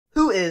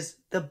is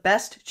the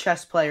best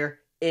chess player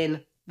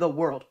in the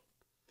world?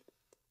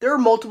 There are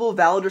multiple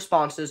valid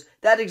responses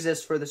that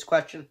exist for this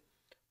question.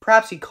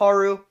 Perhaps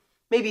Hikaru,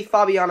 maybe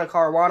Fabiano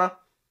Caruana,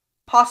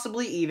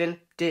 possibly even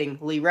Ding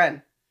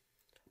Liren.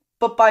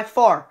 But by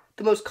far,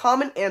 the most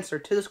common answer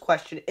to this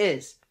question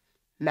is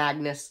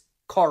Magnus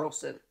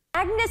Carlsen.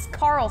 Magnus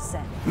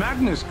Carlsen.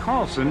 Magnus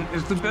Carlsen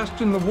is the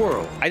best in the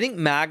world. I think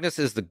Magnus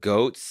is the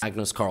GOAT.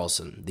 Magnus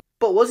Carlsen.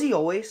 But was he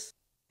always?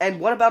 And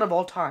what about of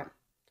all time?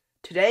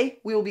 Today,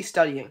 we will be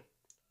studying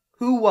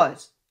who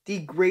was the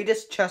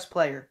greatest chess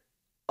player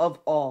of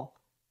all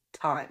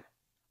time.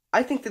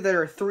 I think that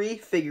there are three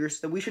figures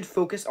that we should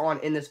focus on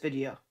in this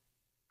video.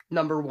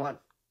 Number 1,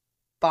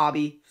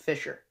 Bobby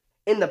Fischer.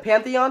 In the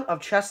pantheon of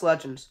chess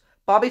legends,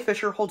 Bobby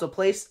Fischer holds a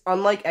place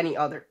unlike any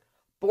other.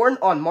 Born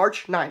on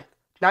March 9th,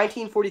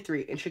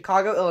 1943 in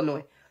Chicago,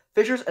 Illinois,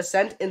 Fischer's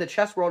ascent in the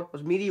chess world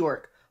was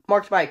meteoric,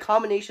 marked by a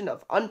combination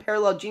of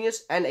unparalleled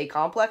genius and a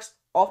complex,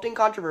 often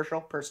controversial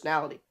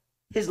personality.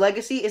 His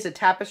legacy is a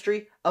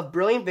tapestry of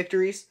brilliant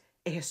victories,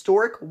 a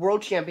historic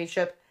world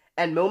championship,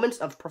 and moments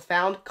of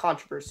profound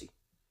controversy.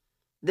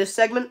 This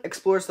segment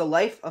explores the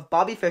life of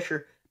Bobby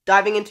Fischer,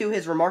 diving into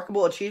his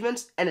remarkable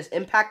achievements and his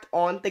impact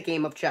on the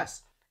game of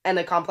chess, and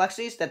the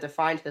complexities that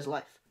defined his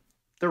life.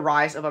 The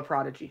rise of a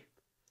prodigy.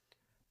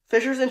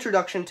 Fischer's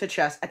introduction to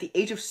chess at the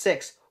age of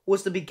 6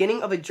 was the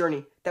beginning of a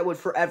journey that would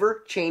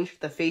forever change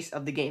the face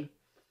of the game.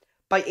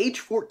 By age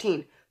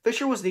 14,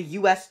 Fischer was the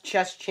U.S.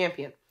 chess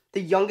champion, the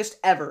youngest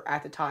ever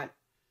at the time.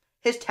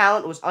 His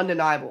talent was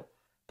undeniable,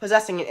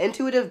 possessing an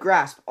intuitive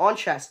grasp on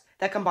chess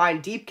that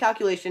combined deep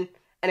calculation,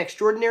 an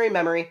extraordinary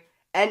memory,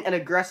 and an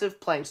aggressive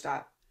playing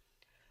style.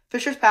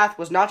 Fischer's path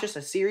was not just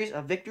a series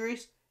of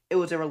victories, it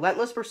was a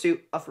relentless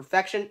pursuit of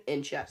perfection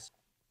in chess.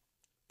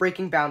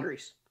 Breaking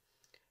boundaries.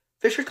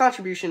 Fischer's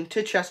contribution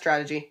to chess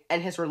strategy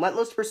and his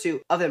relentless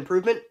pursuit of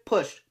improvement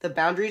pushed the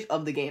boundaries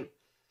of the game.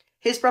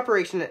 His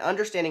preparation and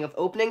understanding of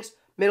openings,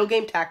 middle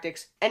game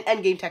tactics, and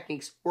endgame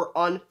techniques were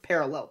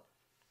unparalleled.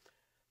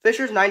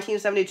 Fischer's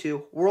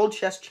 1972 World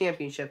Chess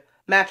Championship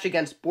match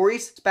against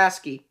Boris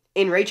Spassky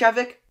in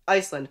Reykjavik,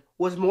 Iceland,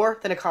 was more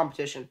than a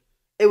competition.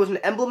 It was an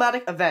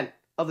emblematic event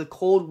of the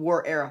Cold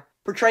War era,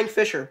 portraying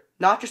Fischer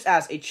not just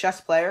as a chess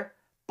player,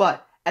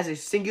 but as a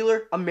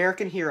singular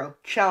American hero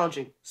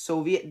challenging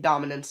Soviet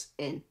dominance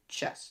in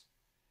chess.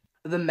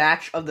 The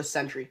match of the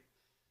century.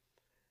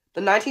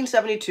 The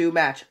 1972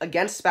 match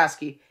against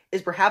Spassky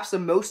is perhaps the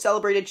most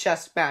celebrated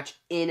chess match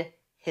in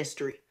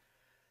history.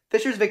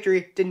 Fischer's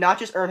victory did not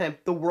just earn him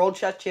the World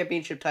Chess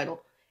Championship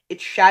title,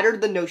 it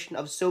shattered the notion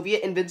of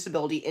Soviet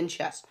invincibility in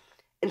chess,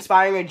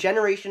 inspiring a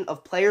generation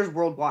of players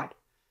worldwide.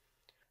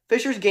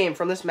 Fischer's game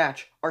from this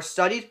match are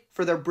studied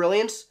for their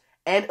brilliance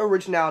and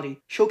originality,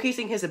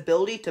 showcasing his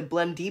ability to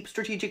blend deep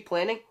strategic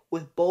planning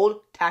with bold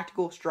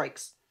tactical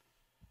strikes.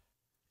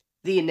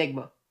 The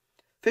Enigma.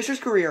 Fischer's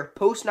career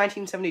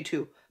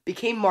post-1972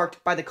 became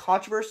marked by the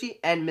controversy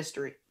and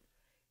mystery.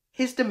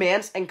 His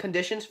demands and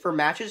conditions for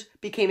matches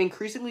became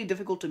increasingly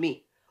difficult to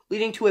meet,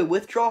 leading to a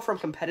withdrawal from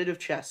competitive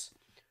chess.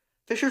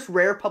 Fischer's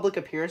rare public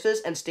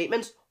appearances and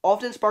statements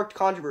often sparked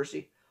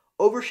controversy,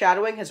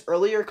 overshadowing his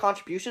earlier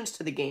contributions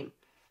to the game.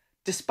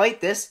 Despite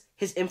this,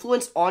 his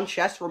influence on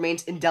chess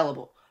remains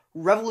indelible,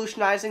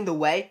 revolutionizing the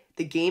way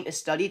the game is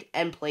studied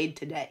and played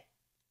today.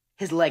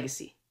 His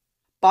legacy.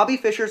 Bobby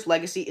Fischer's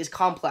legacy is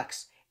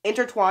complex,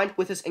 intertwined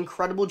with his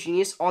incredible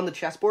genius on the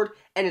chessboard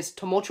and his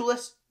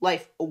tumultuous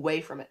life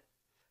away from it.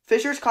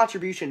 Fischer's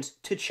contributions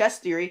to chess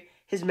theory,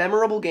 his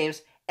memorable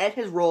games, and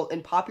his role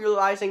in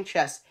popularizing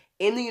chess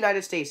in the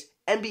United States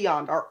and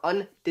beyond are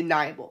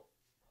undeniable.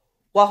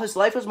 While his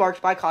life was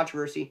marked by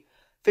controversy,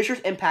 Fischer's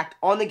impact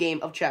on the game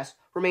of chess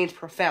remains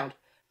profound,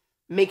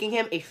 making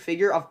him a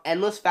figure of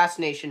endless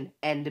fascination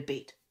and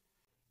debate.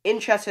 In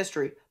chess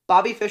history,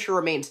 Bobby Fischer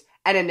remains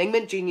an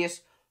enigmatic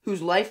genius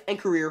whose life and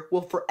career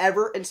will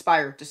forever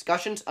inspire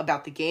discussions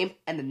about the game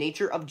and the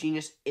nature of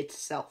genius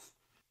itself.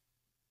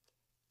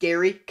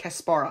 Garry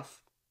Kasparov,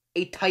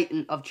 a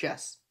titan of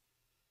chess.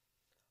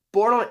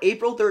 Born on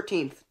April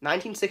 13th,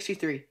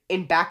 1963,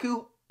 in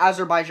Baku,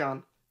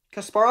 Azerbaijan,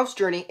 Kasparov's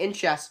journey in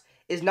chess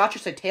is not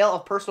just a tale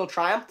of personal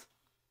triumph,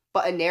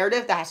 but a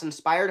narrative that has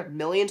inspired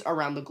millions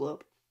around the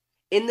globe.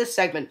 In this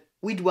segment,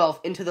 we delve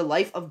into the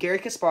life of Garry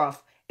Kasparov,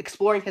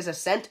 exploring his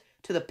ascent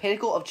to the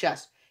pinnacle of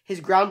chess,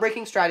 his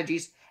groundbreaking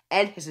strategies,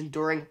 and his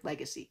enduring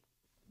legacy.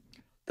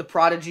 The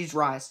prodigy's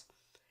rise.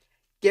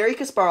 Garry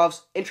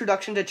Kasparov's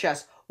introduction to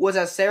chess was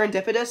as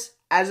serendipitous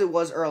as it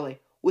was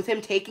early, with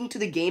him taking to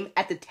the game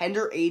at the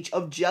tender age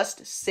of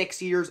just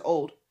 6 years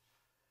old.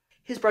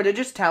 His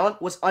prodigious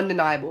talent was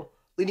undeniable,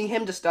 leading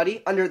him to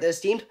study under the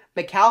esteemed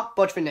Mikhail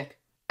Botvinnik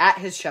at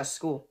his chess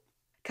school.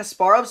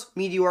 Kasparov's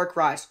meteoric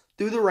rise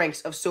through the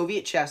ranks of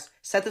Soviet chess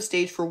set the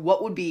stage for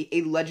what would be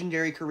a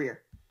legendary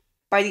career.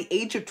 By the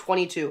age of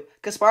 22,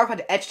 Kasparov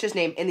had etched his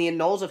name in the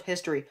annals of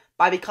history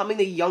by becoming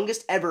the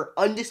youngest ever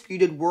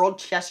undisputed world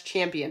chess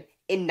champion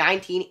in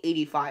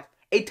 1985,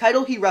 a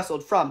title he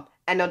wrestled from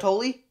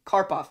Anatoly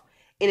Karpov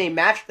in a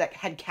match that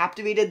had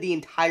captivated the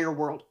entire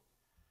world.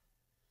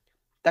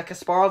 The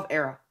Kasparov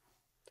era.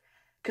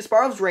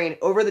 Kasparov's reign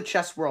over the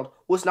chess world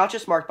was not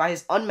just marked by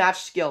his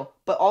unmatched skill,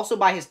 but also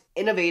by his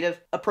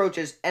innovative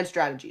approaches and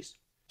strategies.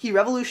 He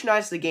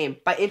revolutionized the game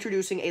by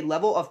introducing a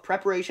level of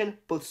preparation,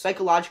 both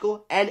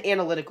psychological and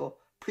analytical,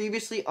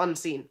 previously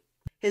unseen.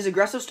 His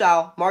aggressive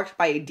style, marked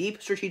by a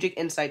deep strategic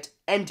insight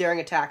and daring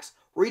attacks,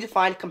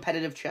 redefined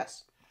competitive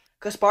chess.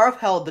 Kasparov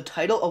held the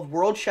title of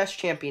World Chess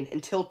Champion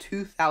until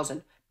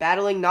 2000,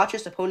 battling not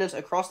just opponents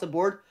across the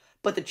board,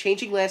 but the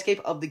changing landscape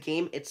of the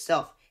game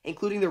itself,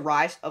 including the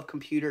rise of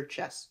computer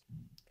chess.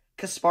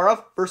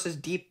 Kasparov versus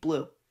Deep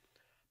Blue.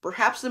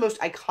 Perhaps the most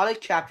iconic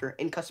chapter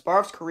in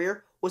Kasparov's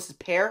career was his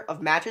pair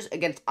of matches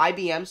against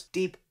IBM's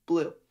Deep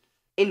Blue.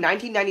 In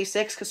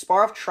 1996,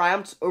 Kasparov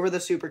triumphed over the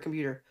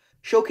supercomputer,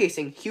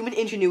 showcasing human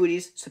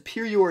ingenuity's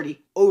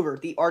superiority over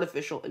the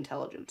artificial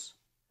intelligence.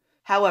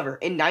 However,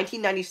 in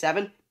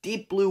 1997,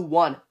 Deep Blue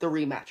won the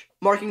rematch,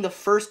 marking the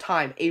first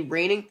time a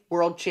reigning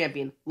world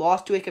champion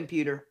lost to a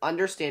computer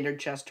under standard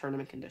chess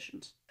tournament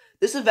conditions.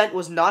 This event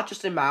was not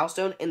just a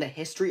milestone in the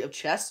history of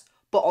chess,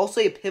 but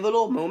also a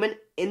pivotal moment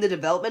in the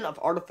development of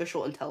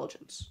artificial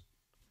intelligence.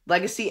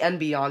 Legacy and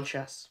beyond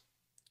chess.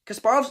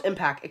 Kasparov's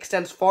impact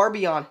extends far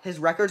beyond his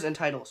records and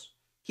titles.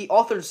 He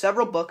authored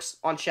several books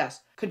on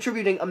chess,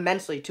 contributing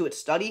immensely to its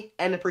study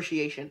and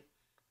appreciation.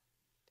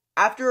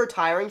 After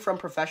retiring from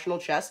professional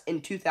chess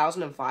in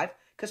 2005,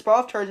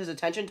 Kasparov turned his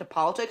attention to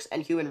politics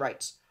and human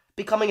rights,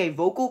 becoming a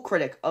vocal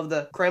critic of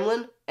the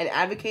Kremlin and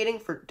advocating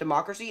for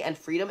democracy and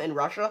freedom in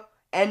Russia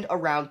and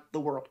around the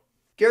world.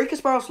 Garry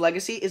Kasparov's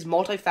legacy is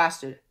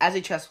multifaceted as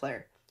a chess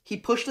player. He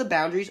pushed the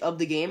boundaries of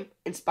the game,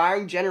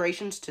 inspiring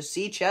generations to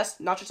see chess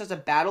not just as a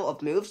battle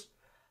of moves,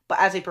 but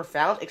as a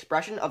profound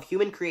expression of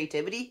human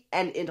creativity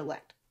and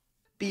intellect.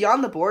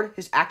 Beyond the board,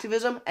 his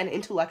activism and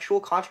intellectual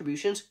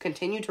contributions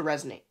continue to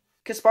resonate.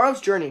 Kasparov's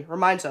journey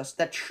reminds us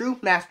that true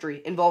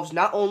mastery involves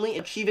not only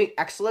achieving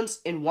excellence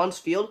in one's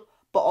field,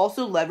 but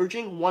also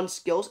leveraging one's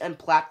skills and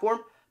platform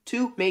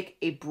to make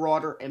a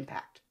broader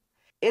impact.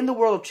 In the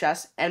world of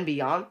chess and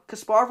beyond,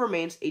 Kasparov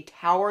remains a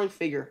towering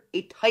figure,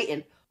 a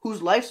titan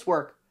whose life's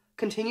work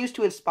continues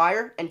to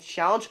inspire and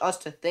challenge us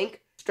to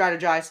think,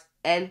 strategize,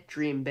 and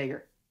dream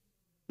bigger.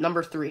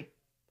 Number 3.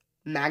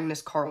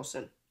 Magnus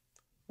Carlsen.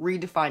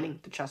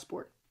 Redefining the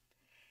chessboard.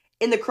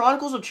 In the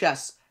chronicles of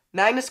chess,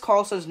 Magnus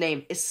Carlsen's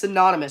name is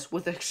synonymous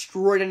with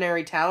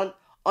extraordinary talent,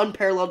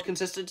 unparalleled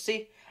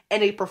consistency,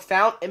 and a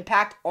profound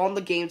impact on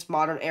the game's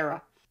modern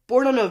era.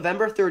 Born on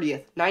November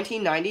 30th,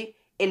 1990,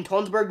 in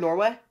Tonsberg,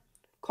 Norway,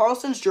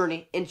 Carlsen's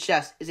journey in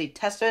chess is a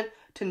testament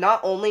to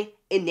not only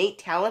innate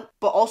talent,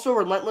 but also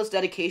relentless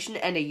dedication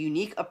and a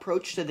unique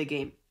approach to the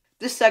game.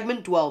 This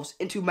segment delves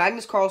into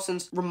Magnus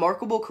Carlsen's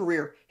remarkable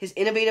career, his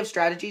innovative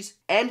strategies,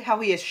 and how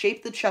he has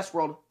shaped the chess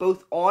world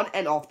both on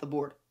and off the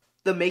board.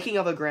 The making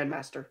of a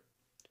grandmaster.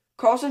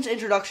 Carlsen's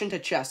introduction to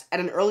chess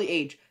at an early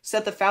age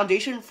set the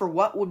foundation for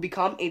what would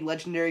become a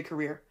legendary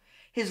career.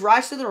 His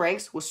rise to the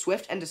ranks was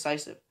swift and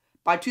decisive.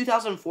 By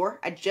 2004,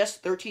 at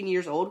just 13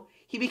 years old,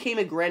 he became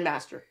a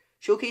grandmaster,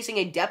 showcasing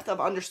a depth of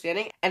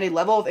understanding and a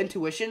level of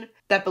intuition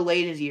that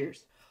belied his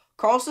years.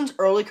 Carlsen's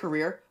early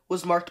career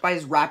was marked by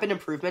his rapid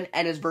improvement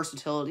and his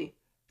versatility,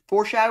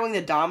 foreshadowing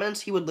the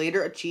dominance he would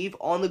later achieve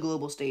on the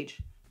global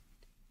stage.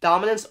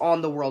 Dominance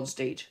on the world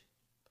stage.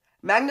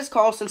 Magnus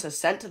Carlsen's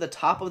ascent to the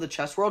top of the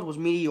chess world was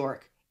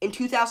meteoric. In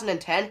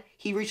 2010,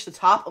 he reached the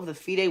top of the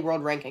FIDE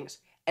World Rankings,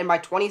 and by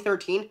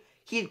 2013,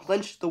 he had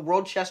clinched the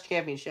World Chess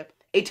Championship,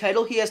 a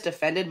title he has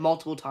defended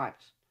multiple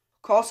times.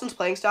 Carlsen's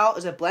playing style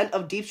is a blend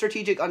of deep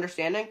strategic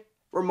understanding,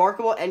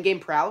 remarkable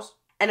endgame prowess,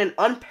 and an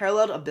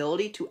unparalleled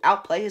ability to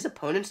outplay his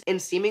opponents in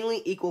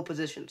seemingly equal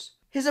positions.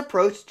 His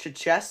approach to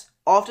chess,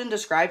 often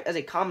described as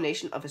a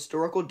combination of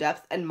historical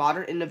depth and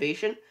modern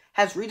innovation,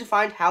 has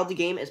redefined how the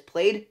game is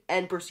played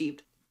and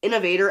perceived.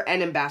 Innovator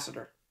and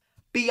ambassador.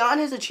 Beyond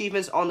his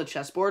achievements on the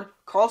chessboard,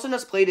 Carlsen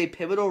has played a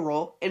pivotal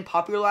role in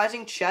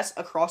popularizing chess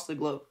across the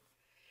globe.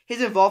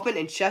 His involvement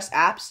in chess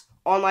apps,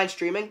 online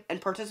streaming,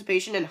 and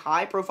participation in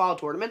high-profile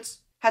tournaments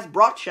has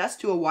brought chess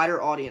to a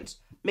wider audience,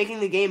 making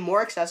the game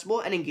more accessible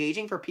and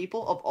engaging for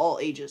people of all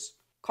ages.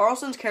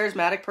 Carlsen's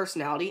charismatic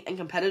personality and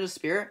competitive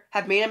spirit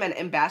have made him an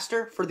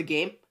ambassador for the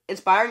game,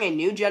 inspiring a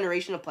new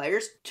generation of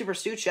players to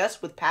pursue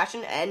chess with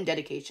passion and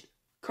dedication.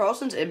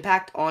 Carlsen's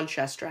impact on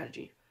chess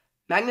strategy.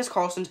 Magnus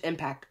Carlsen's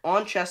impact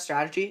on chess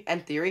strategy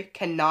and theory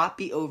cannot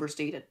be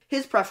overstated.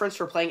 His preference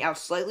for playing out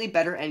slightly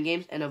better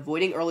endgames and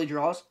avoiding early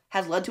draws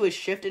has led to a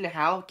shift in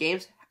how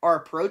games are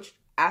approached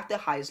at the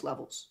highest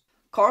levels.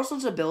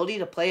 Carlsen's ability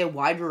to play a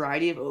wide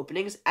variety of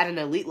openings at an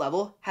elite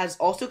level has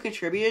also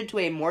contributed to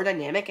a more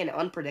dynamic and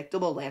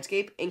unpredictable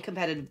landscape in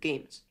competitive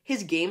games.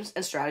 His games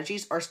and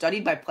strategies are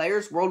studied by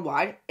players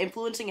worldwide,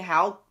 influencing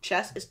how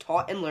chess is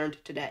taught and learned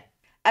today.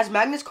 As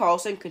Magnus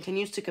Carlsen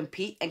continues to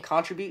compete and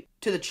contribute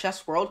to the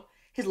chess world,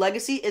 his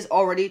legacy is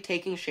already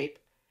taking shape.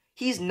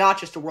 He is not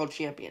just a world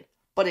champion,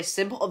 but a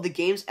symbol of the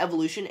game's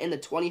evolution in the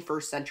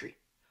 21st century.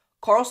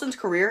 Carlsen's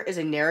career is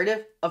a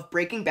narrative of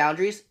breaking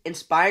boundaries,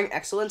 inspiring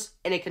excellence,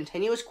 and a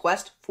continuous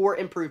quest for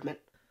improvement.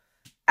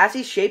 As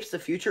he shapes the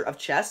future of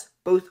chess,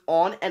 both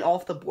on and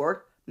off the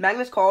board,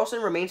 Magnus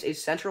Carlsen remains a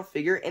central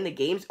figure in the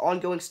game's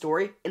ongoing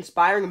story,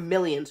 inspiring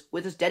millions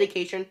with his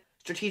dedication,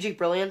 strategic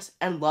brilliance,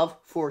 and love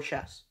for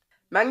chess.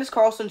 Magnus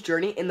Carlsen's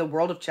journey in the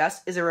world of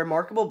chess is a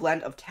remarkable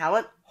blend of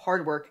talent,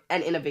 hard work,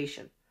 and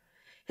innovation.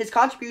 His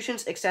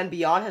contributions extend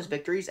beyond his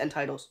victories and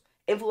titles,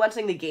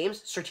 influencing the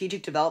game's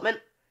strategic development,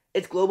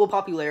 its global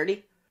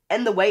popularity,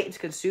 and the way it's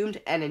consumed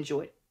and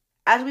enjoyed.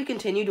 As we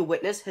continue to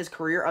witness his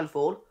career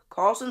unfold,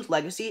 Carlsen's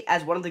legacy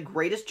as one of the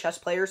greatest chess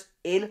players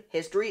in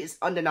history is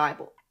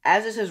undeniable,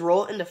 as is his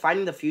role in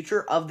defining the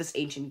future of this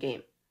ancient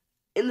game.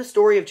 In the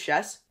story of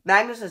chess,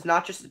 Magnus is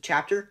not just a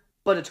chapter,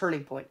 but a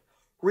turning point,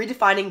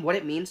 redefining what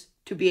it means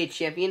to be a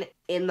champion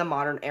in the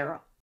modern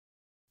era.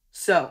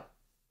 So,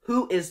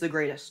 who is the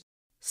greatest?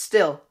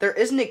 Still, there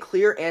isn't a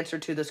clear answer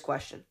to this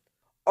question.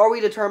 Are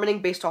we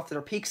determining based off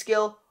their peak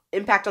skill,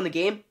 impact on the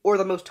game, or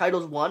the most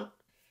titles won?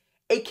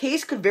 A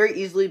case could very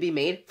easily be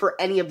made for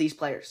any of these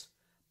players.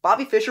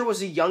 Bobby Fischer was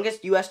the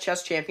youngest US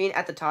chess champion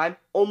at the time,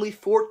 only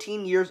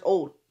 14 years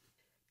old.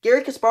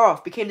 Garry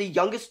Kasparov became the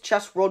youngest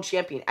chess world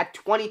champion at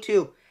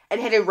 22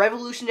 and had a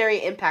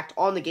revolutionary impact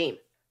on the game.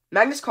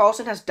 Magnus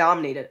Carlsen has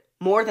dominated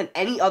more than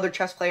any other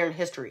chess player in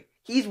history.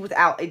 He's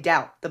without a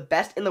doubt the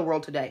best in the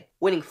world today,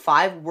 winning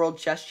 5 World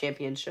Chess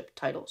Championship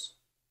titles.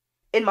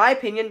 In my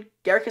opinion,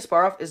 Garry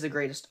Kasparov is the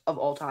greatest of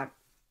all time.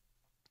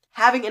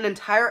 Having an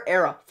entire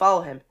era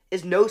follow him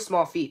is no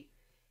small feat.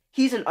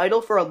 He's an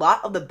idol for a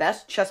lot of the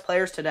best chess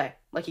players today,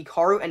 like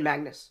Hikaru and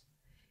Magnus.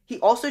 He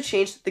also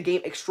changed the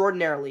game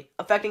extraordinarily,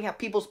 affecting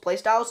people's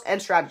playstyles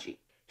and strategy.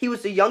 He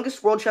was the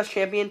youngest world chess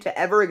champion to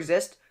ever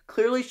exist,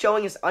 clearly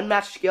showing his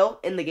unmatched skill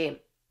in the game.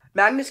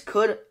 Magnus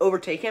could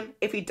overtake him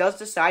if he does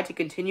decide to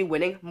continue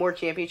winning more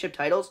championship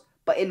titles,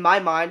 but in my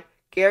mind,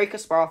 Garry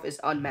Kasparov is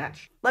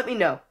unmatched. Let me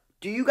know,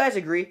 do you guys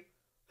agree?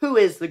 Who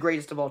is the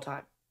greatest of all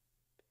time?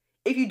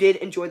 If you did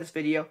enjoy this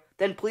video,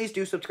 then please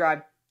do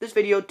subscribe. This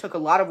video took a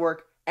lot of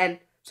work, and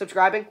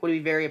subscribing would be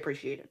very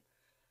appreciated.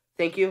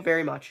 Thank you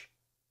very much.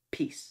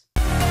 Peace.